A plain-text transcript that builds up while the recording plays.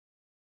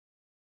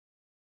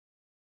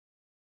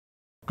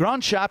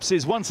Grant Shapps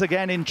is once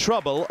again in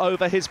trouble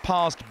over his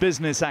past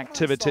business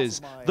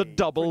activities, the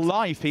double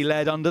life he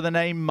led under the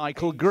name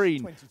Michael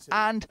Green,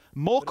 and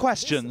more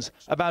questions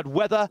about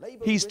whether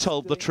he's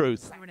told the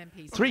truth.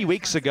 3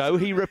 weeks ago,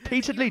 he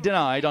repeatedly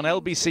denied on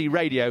LBC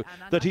radio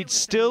that he'd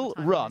still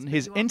run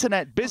his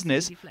internet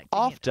business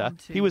after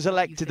he was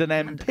elected an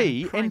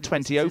MP in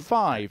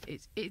 2005.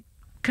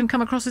 Can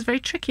come across as very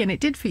tricky, and it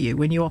did for you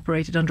when you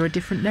operated under a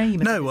different name.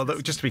 No, well,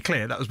 just to be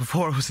clear, that was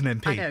before I was an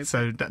MP,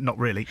 so not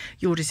really.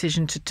 Your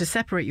decision to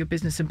separate your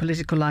business and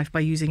political life by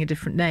using a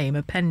different name,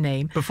 a pen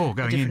name. Before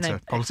going into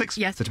politics?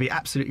 Yes. So to be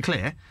absolutely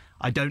clear,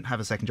 I don't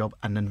have a second job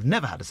and have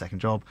never had a second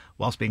job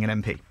whilst being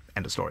an MP.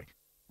 End of story.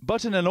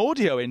 But in an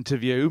audio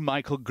interview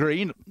Michael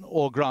Green,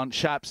 or Grant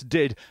Shapps,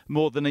 did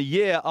more than a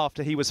year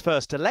after he was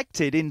first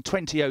elected in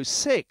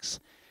 2006,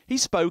 he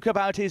spoke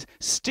about his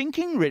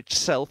stinking rich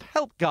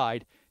self-help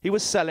guide he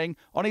was selling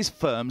on his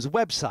firm's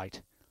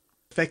website.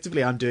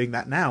 Effectively, I'm doing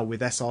that now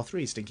with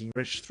SR3. Stinking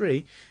Rich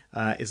 3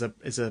 is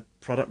a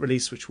product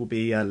release which will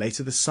be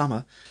later this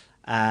summer,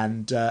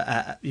 and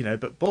you know,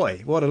 but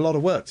boy, what a lot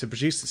of work to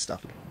produce this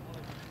stuff.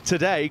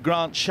 Today,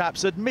 Grant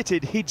Shapps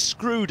admitted he'd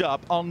screwed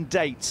up on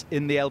dates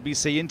in the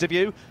LBC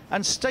interview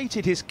and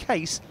stated his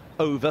case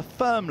over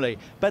firmly.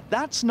 But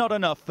that's not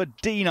enough for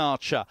Dean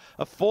Archer,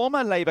 a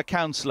former Labour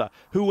councillor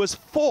who was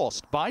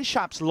forced by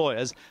Shapps'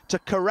 lawyers to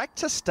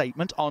correct a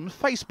statement on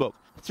Facebook.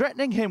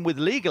 Threatening him with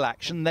legal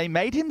action, they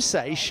made him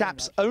say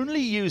Shapps only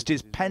used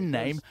his pen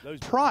name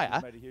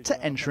prior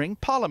to entering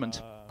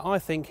Parliament. I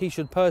think he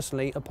should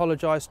personally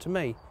apologise to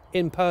me,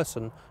 in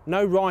person.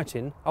 No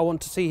writing. I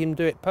want to see him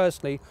do it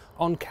personally,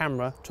 on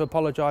camera, to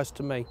apologise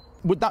to me.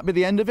 Would that be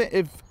the end of it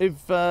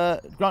if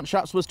Grant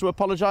Shapps was to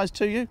apologise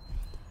to you?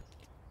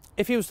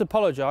 If he was to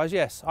apologise,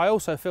 yes. I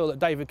also feel that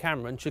David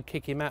Cameron should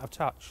kick him out of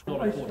touch.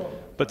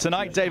 But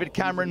tonight, David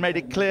Cameron made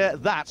it clear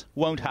that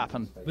won't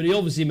happen. But he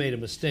obviously made a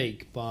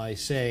mistake by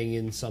saying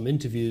in some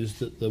interviews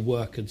that the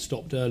work had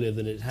stopped earlier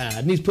than it had.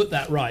 And he's put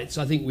that right,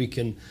 so I think we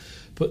can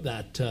put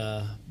that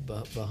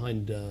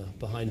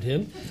behind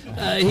him.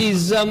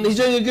 He's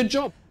doing a good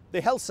job.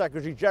 The Health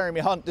Secretary, Jeremy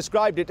Hunt,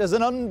 described it as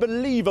an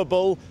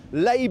unbelievable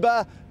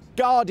Labour,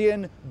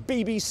 Guardian,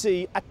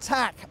 BBC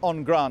attack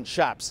on Grant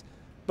Shapps.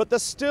 But there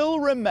still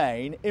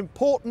remain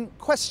important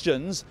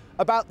questions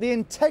about the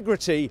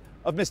integrity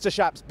of Mr.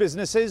 Shapps'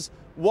 businesses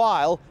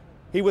while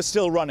he was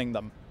still running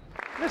them.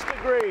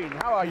 Mr. Green,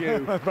 how are you?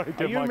 Very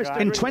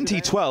good, In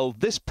 2012,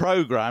 this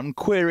programme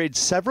queried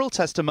several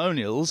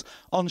testimonials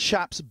on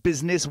Shapps'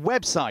 business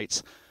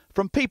websites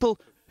from people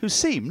who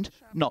seemed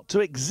not to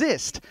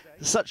exist,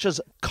 such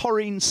as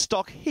Corinne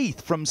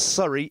Stockheath from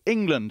Surrey,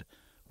 England.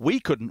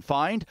 We couldn't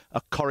find a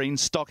Corinne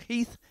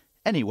Stockheath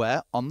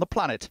anywhere on the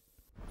planet.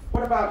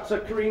 What about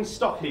Corinne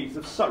Stockheath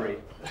of Surrey?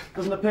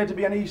 Doesn't appear to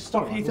be any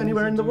Stockheath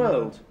anywhere in the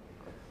world.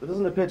 There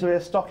doesn't appear to be a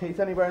Stockheath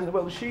anywhere in the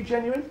world. Is she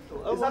genuine?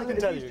 I can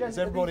tell you,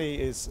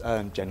 everybody is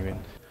genuine.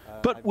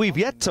 But we've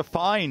yet to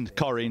find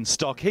Corinne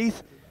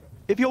Stockheath.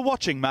 If you're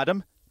watching,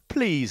 madam,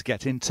 please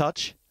get in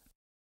touch.